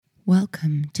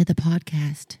Welcome to the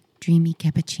podcast, Dreamy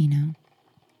Cappuccino,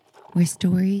 where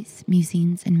stories,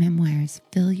 musings, and memoirs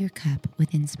fill your cup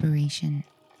with inspiration.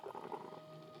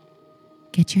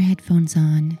 Get your headphones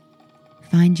on,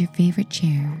 find your favorite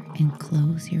chair, and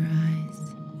close your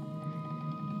eyes.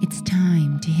 It's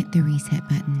time to hit the reset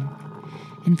button,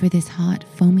 and for this hot,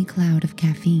 foamy cloud of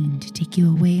caffeine to take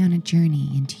you away on a journey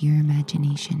into your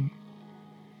imagination.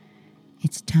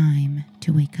 It's time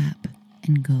to wake up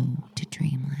and go to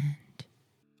dreamland.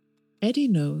 Eddie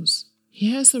knows he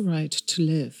has a right to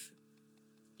live,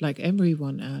 like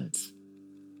everyone else.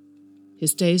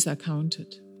 His days are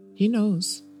counted. He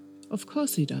knows. Of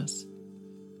course he does.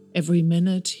 Every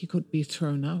minute he could be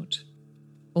thrown out,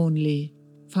 only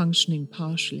functioning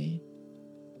partially.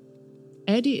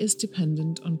 Eddie is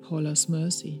dependent on Paula's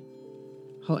mercy.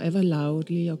 However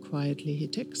loudly or quietly he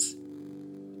ticks,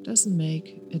 doesn't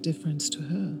make a difference to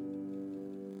her.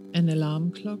 An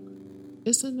alarm clock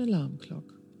is an alarm clock,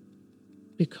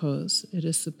 because it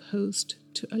is supposed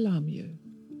to alarm you.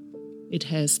 It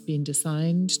has been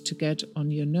designed to get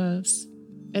on your nerves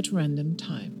at random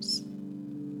times,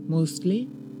 mostly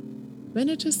when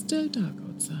it is still dark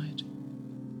outside.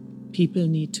 People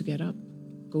need to get up,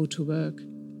 go to work,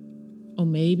 or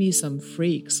maybe some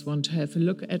freaks want to have a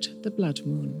look at the blood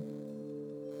moon.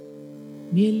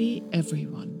 Nearly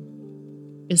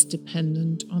everyone is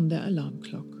dependent on their alarm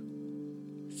clock,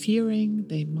 fearing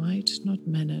they might not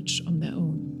manage on their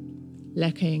own,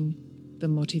 lacking the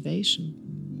motivation.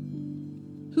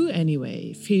 Who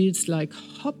anyway feels like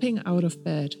hopping out of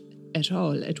bed at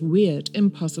all at weird,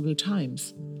 impossible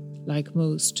times, like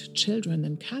most children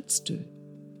and cats do?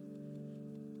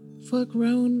 For a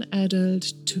grown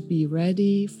adult to be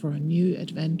ready for a new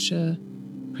adventure,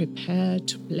 prepared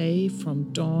to play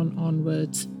from dawn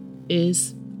onwards,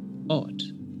 is odd.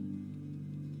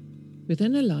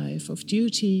 Within a life of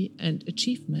duty and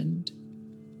achievement,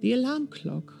 the alarm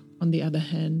clock, on the other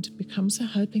hand, becomes a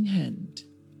helping hand,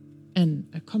 an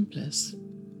accomplice.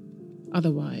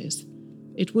 Otherwise,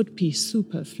 it would be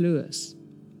superfluous.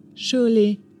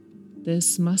 Surely,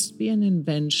 this must be an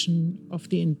invention of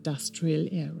the industrial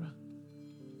era.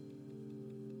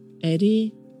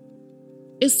 Eddie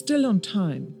is still on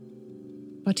time,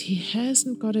 but he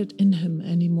hasn't got it in him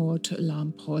anymore to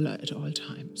alarm Paula at all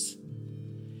times.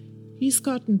 He's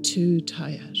gotten too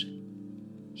tired.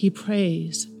 He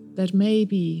prays that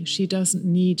maybe she doesn't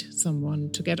need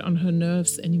someone to get on her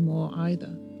nerves anymore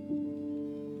either.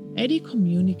 Eddie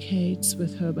communicates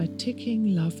with her by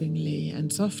ticking lovingly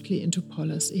and softly into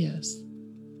Paula's ears.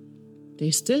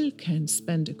 They still can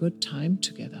spend a good time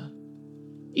together,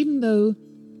 even though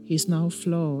he's now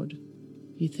flawed,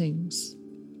 he thinks.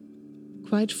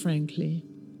 Quite frankly,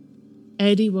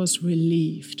 Eddie was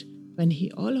relieved when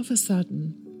he all of a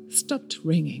sudden stopped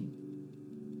ringing.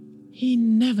 He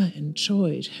never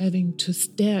enjoyed having to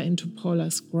stare into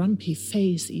Paula's grumpy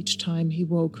face each time he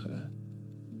woke her.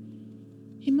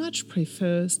 He much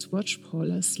prefers to watch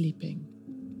Paula sleeping,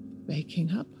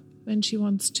 waking up when she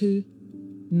wants to,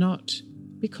 not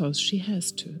because she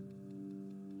has to.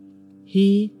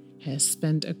 He has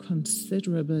spent a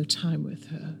considerable time with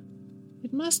her.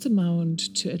 It must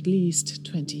amount to at least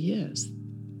 20 years.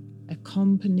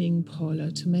 Accompanying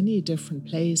Paula to many different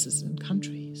places and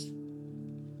countries.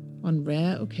 On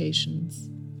rare occasions,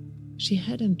 she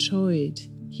had enjoyed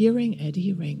hearing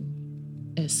Eddie ring,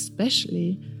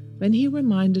 especially when he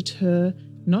reminded her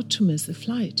not to miss a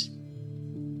flight.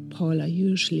 Paula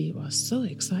usually was so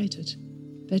excited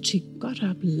that she got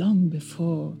up long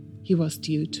before he was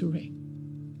due to ring.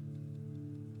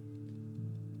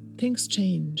 Things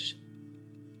change.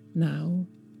 Now,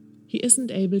 he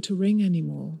isn't able to ring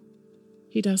anymore.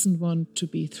 He doesn't want to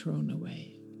be thrown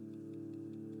away.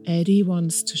 Eddie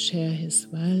wants to share his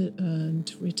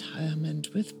well-earned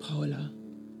retirement with Paula,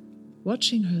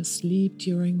 watching her sleep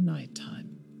during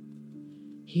nighttime.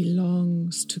 He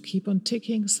longs to keep on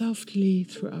ticking softly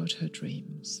throughout her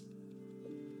dreams.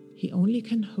 He only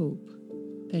can hope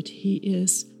that he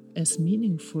is as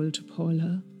meaningful to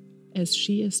Paula as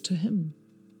she is to him.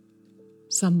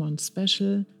 Someone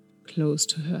special, close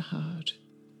to her heart,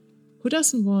 who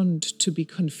doesn't want to be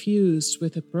confused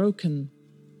with a broken,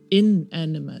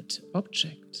 inanimate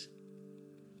object.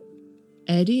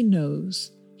 Eddie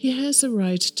knows he has a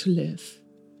right to live,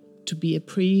 to be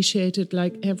appreciated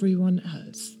like everyone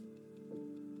else.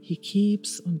 He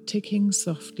keeps on ticking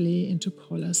softly into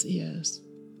Paula's ears,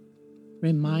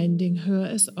 reminding her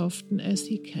as often as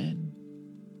he can,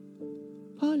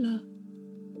 "Paula,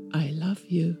 I love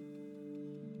you."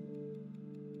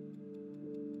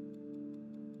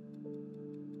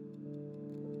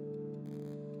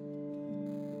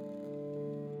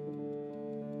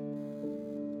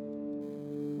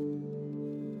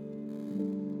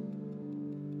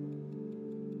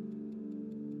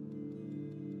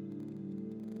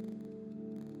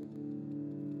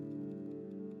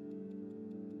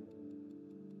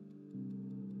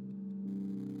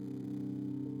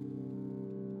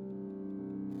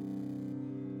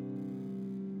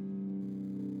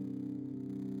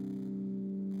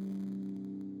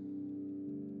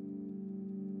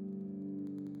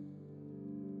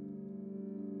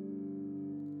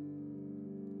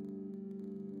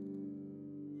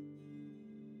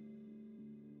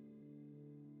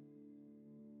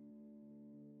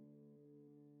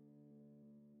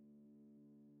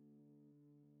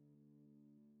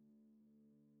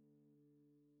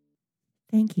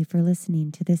 Thank you for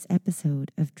listening to this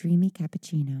episode of Dreamy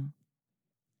Cappuccino.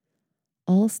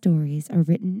 All stories are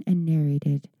written and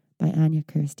narrated by Anya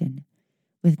Kirsten,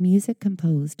 with music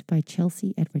composed by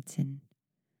Chelsea Edwardson.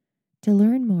 To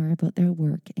learn more about their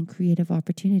work and creative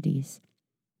opportunities,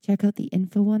 check out the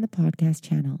info on the podcast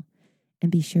channel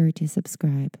and be sure to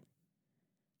subscribe.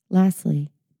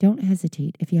 Lastly, don't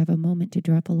hesitate if you have a moment to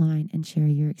drop a line and share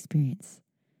your experience.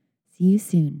 See you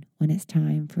soon when it's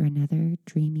time for another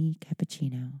dreamy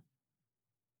cappuccino.